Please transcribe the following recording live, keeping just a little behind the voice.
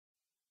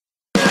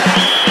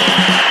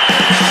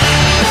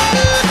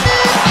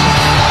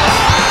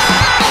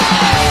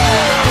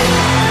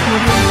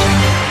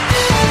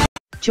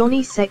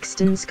Johnny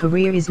Sexton's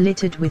career is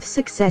littered with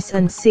success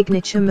and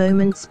signature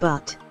moments,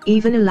 but,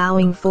 even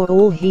allowing for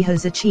all he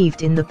has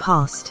achieved in the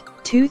past,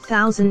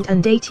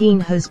 2018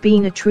 has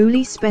been a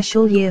truly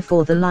special year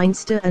for the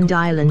Leinster and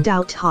Ireland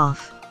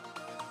out-half.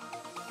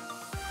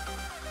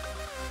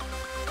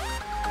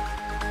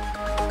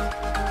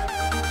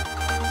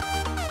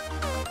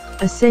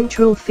 A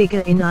central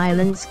figure in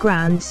Ireland's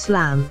Grand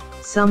Slam,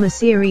 Summer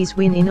Series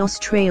win in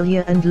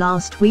Australia and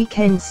last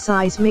weekend's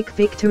seismic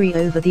victory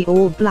over the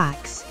All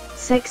Blacks,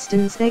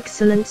 Sexton's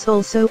excellence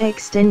also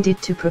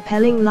extended to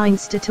propelling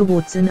Leinster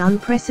towards an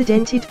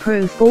unprecedented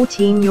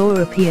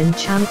Pro14-European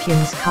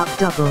Champions Cup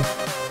double.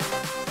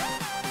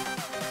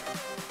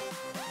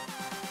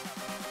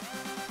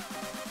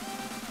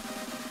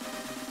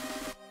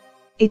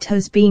 It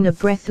has been a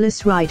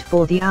breathless ride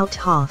for the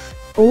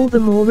out-half, all the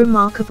more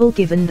remarkable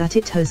given that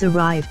it has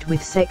arrived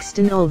with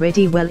Sexton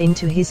already well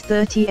into his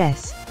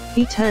 30s.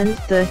 He turned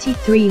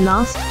 33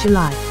 last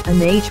July, an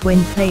age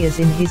when players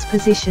in his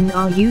position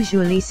are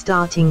usually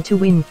starting to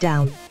wind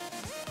down.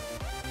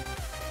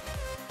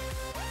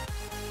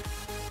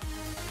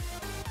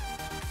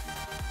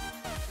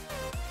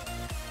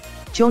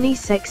 Johnny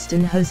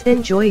Sexton has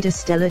enjoyed a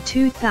stellar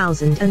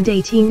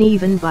 2018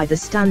 even by the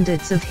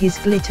standards of his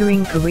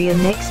glittering career.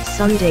 Next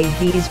Sunday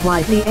he is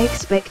widely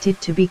expected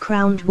to be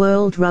crowned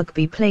World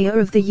Rugby Player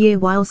of the Year,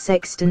 while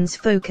Sexton's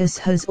focus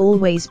has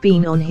always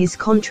been on his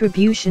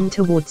contribution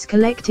towards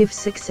collective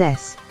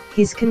success.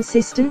 His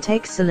consistent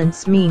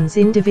excellence means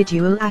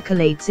individual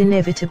accolades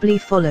inevitably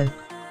follow.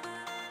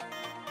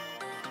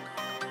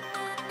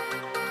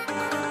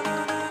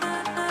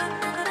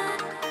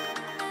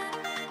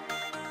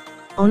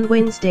 On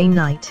Wednesday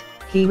night,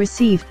 he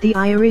received the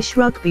Irish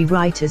Rugby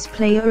Writers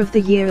Player of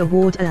the Year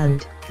award,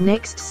 and,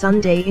 next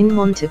Sunday in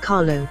Monte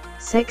Carlo,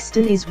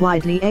 Sexton is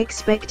widely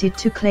expected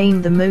to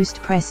claim the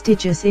most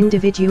prestigious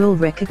individual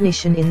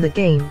recognition in the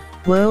game,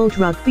 World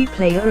Rugby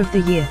Player of the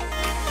Year.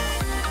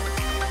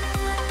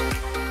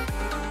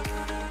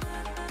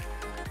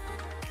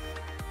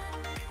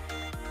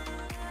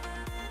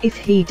 If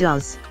he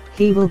does,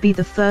 he will be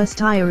the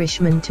first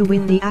Irishman to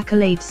win the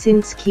accolade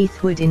since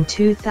Keith Wood in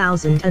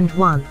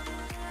 2001.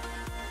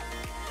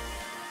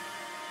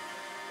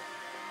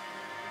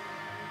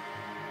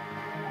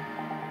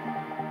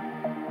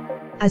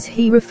 As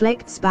he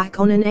reflects back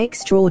on an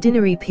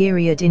extraordinary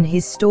period in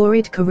his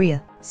storied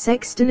career,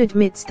 Sexton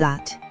admits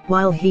that,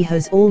 while he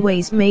has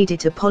always made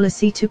it a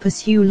policy to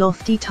pursue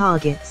lofty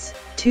targets,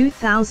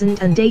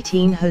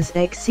 2018 has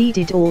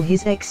exceeded all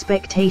his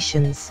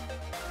expectations.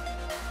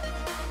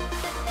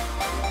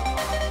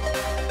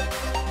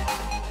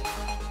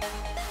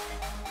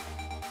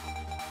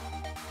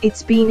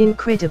 It's been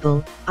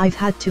incredible. I've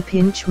had to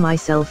pinch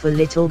myself a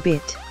little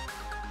bit.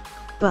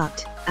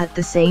 But, at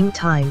the same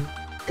time,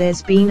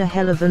 there's been a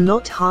hell of a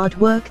lot hard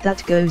work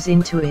that goes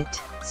into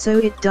it, so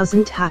it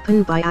doesn't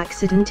happen by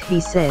accident, he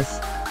says.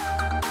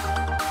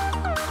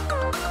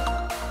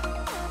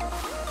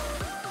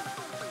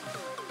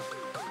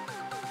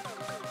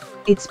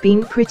 It's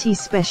been pretty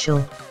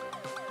special.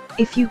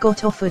 If you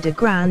got offered a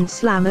Grand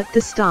Slam at the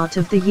start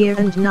of the year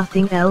and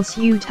nothing else,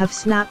 you'd have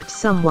snapped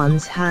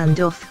someone's hand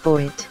off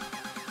for it.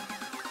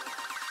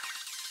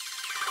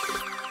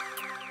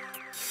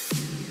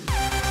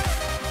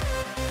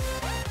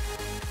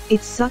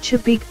 It's such a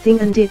big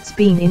thing and it's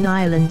been in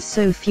Ireland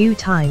so few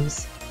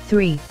times.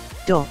 3.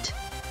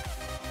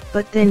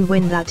 But then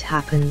when that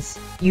happens,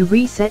 you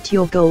reset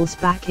your goals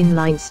back in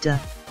Leinster.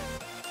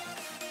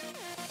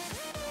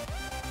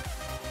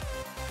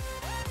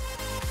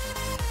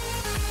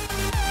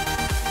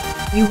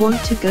 You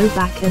want to go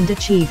back and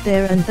achieve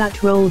there, and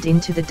that rolled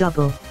into the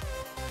double.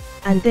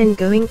 And then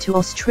going to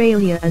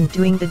Australia and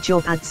doing the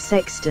job, adds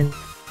Sexton.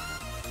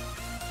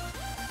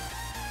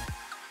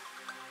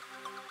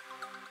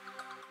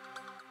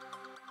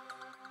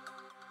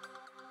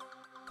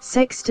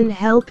 Sexton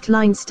helped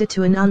Leinster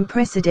to an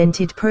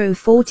unprecedented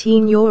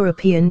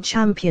Pro14-European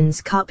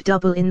Champions Cup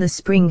double in the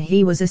spring.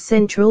 He was a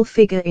central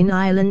figure in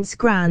Ireland's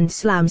Grand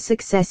Slam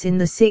success in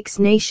the Six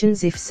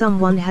Nations. If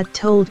someone had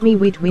told me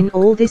we'd win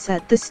all this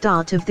at the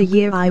start of the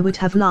year, I would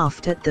have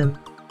laughed at them.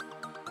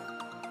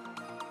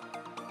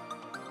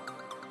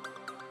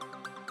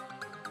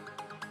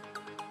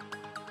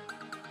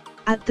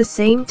 At the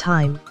same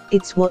time,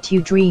 it's what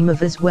you dream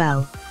of as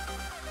well.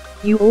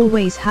 You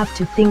always have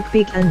to think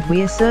big, and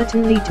we're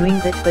certainly doing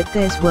that, but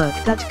there's work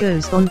that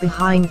goes on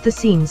behind the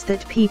scenes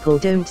that people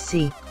don't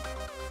see.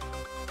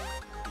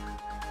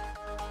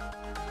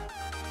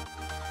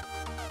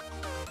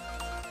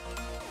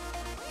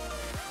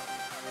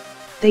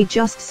 They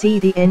just see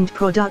the end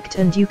product,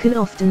 and you can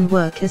often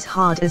work as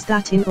hard as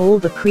that in all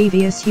the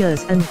previous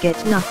years and get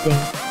nothing.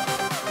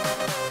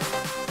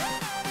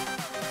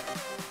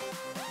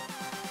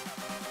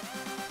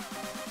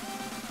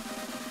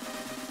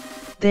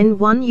 Then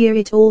one year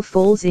it all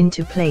falls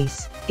into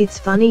place. It's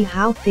funny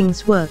how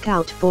things work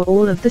out for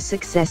all of the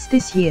success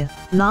this year.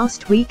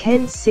 Last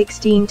weekend's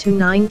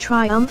 16-9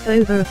 triumph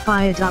over a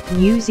fired-up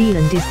New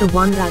Zealand is the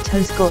one that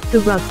has got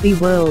the rugby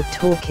world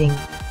talking.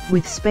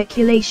 with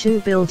speculation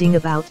building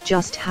about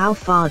just how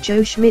far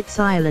Joe Schmidt's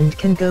Ireland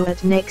can go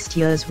at next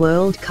year's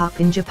World Cup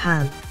in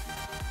Japan.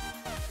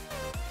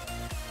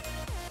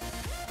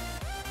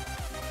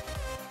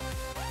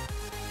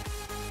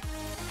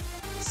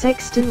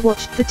 Sexton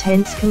watched the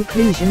tense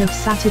conclusion of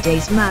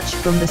Saturday's match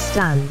from the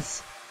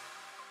stands.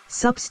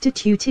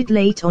 Substituted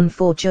late on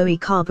for Joey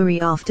Carberry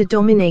after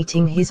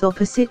dominating his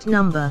opposite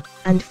number,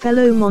 and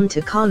fellow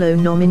Monte Carlo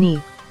nominee,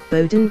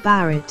 Beauden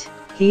Barrett,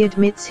 he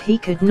admits he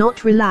could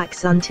not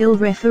relax until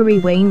referee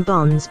Wayne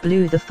Barnes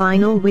blew the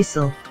final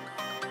whistle.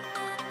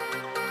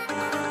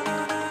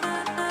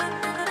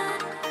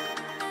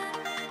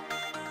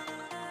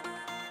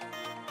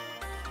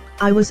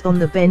 I was on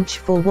the bench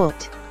for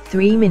what,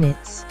 3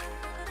 minutes?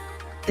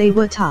 They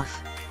were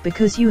tough,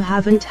 because you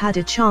haven't had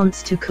a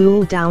chance to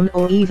cool down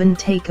or even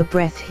take a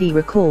breath, he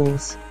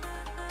recalls.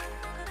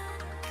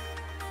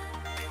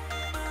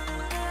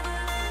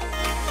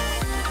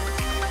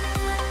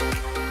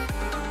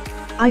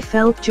 I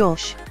felt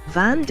Josh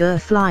Van der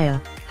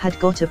Flyer had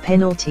got a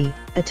penalty,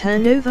 a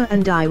turnover,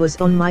 and I was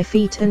on my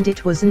feet, and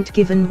it wasn't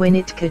given when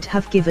it could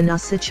have given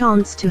us a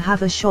chance to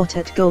have a shot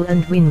at goal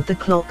and wind the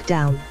clock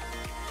down.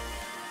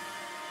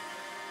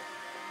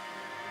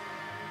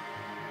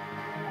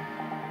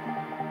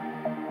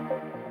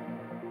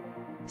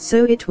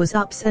 So it was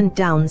ups and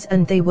downs,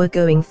 and they were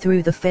going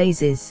through the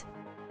phases.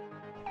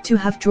 To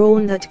have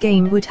drawn that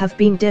game would have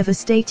been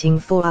devastating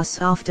for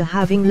us after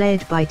having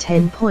led by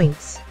 10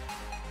 points.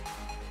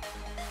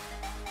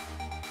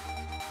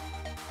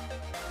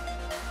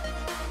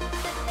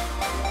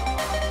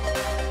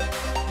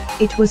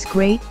 It was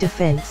great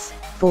defense,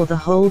 for the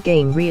whole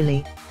game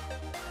really.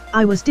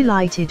 I was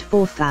delighted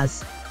for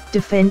Faz,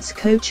 defense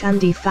coach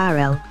Andy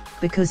Farrell,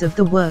 because of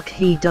the work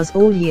he does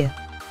all year.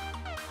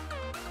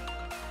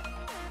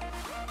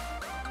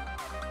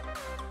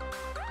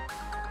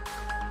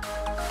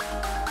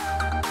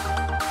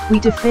 We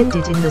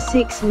defended in the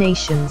Six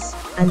Nations,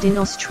 and in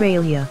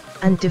Australia,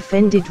 and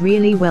defended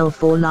really well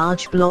for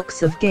large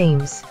blocks of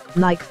games,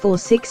 like for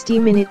 60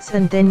 minutes,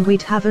 and then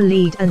we'd have a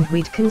lead and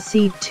we'd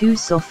concede 2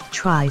 soft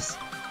tries.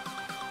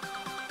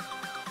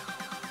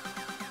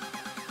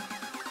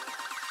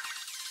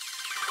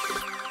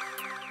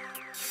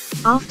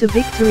 After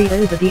victory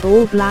over the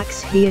All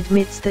Blacks, he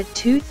admits that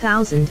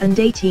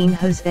 2018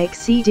 has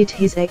exceeded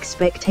his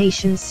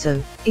expectations,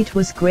 so it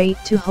was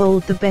great to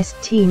hold the best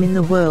team in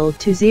the world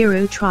to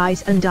 0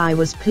 tries, and I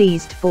was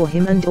pleased for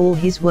him and all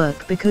his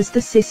work because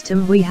the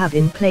system we have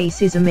in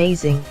place is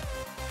amazing.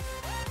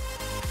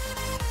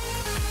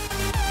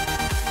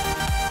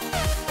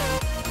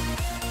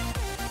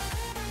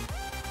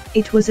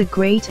 It was a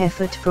great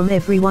effort from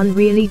everyone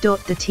really.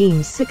 The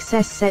team's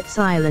success sets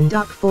Ireland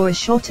up for a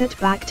shot at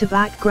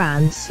back-to-back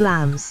Grand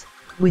Slams,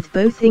 with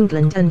both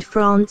England and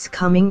France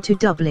coming to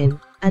Dublin,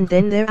 and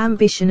then their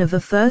ambition of a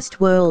first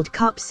World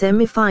Cup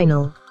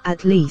semi-final,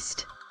 at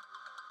least.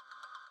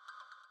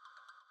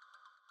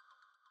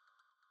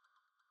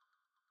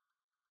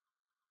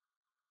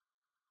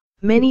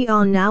 Many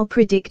are now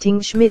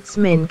predicting Schmidt's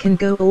men can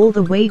go all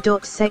the way.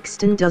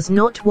 Sexton does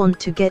not want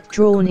to get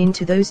drawn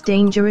into those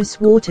dangerous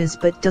waters,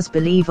 but does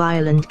believe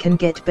Ireland can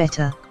get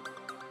better.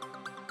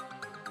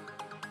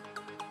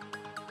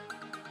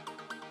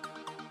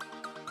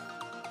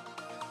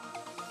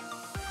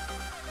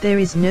 There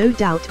is no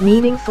doubt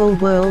meaningful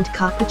World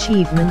Cup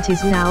achievement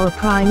is now a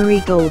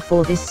primary goal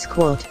for this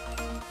squad.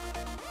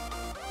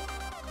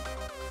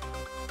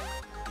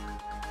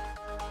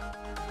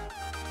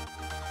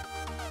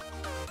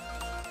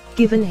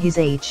 Given his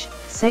age,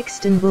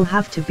 Sexton will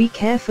have to be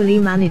carefully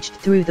managed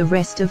through the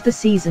rest of the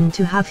season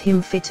to have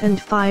him fit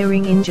and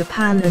firing in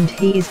Japan, and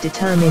he is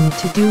determined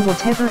to do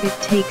whatever it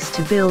takes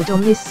to build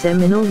on this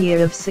seminal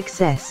year of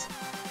success.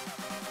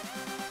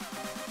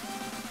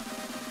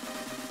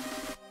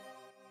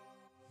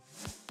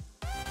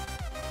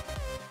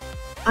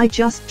 I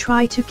just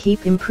try to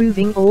keep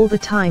improving all the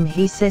time,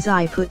 he says.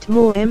 I put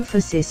more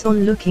emphasis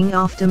on looking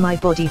after my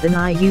body than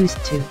I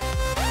used to.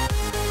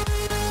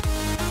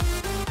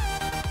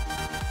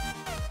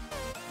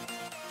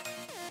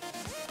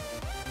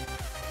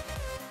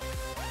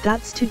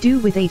 That's to do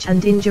with age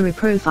and injury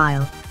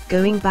profile,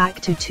 going back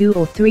to 2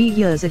 or 3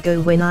 years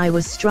ago when I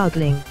was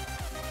struggling.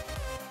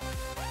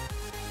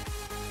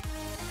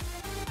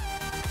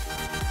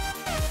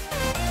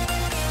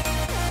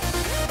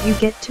 You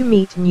get to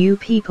meet new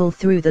people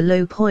through the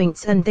low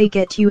points, and they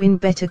get you in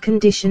better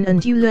condition,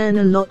 and you learn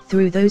a lot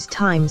through those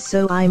times,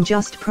 so I'm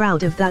just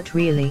proud of that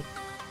really.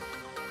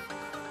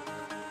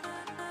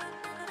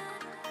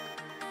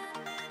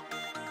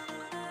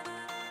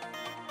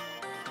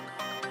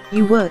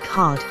 You work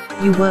hard,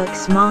 you work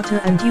smarter,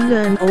 and you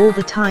learn all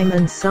the time,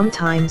 and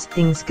sometimes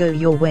things go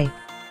your way.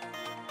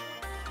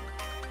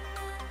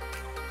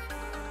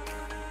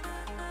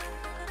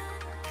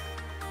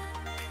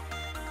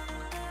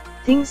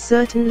 Things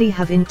certainly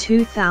have in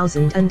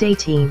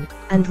 2018,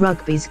 and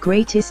rugby's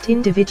greatest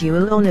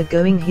individual honour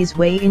going his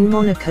way in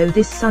Monaco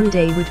this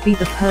Sunday would be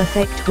the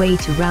perfect way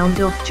to round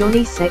off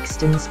Johnny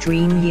Sexton's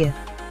dream year.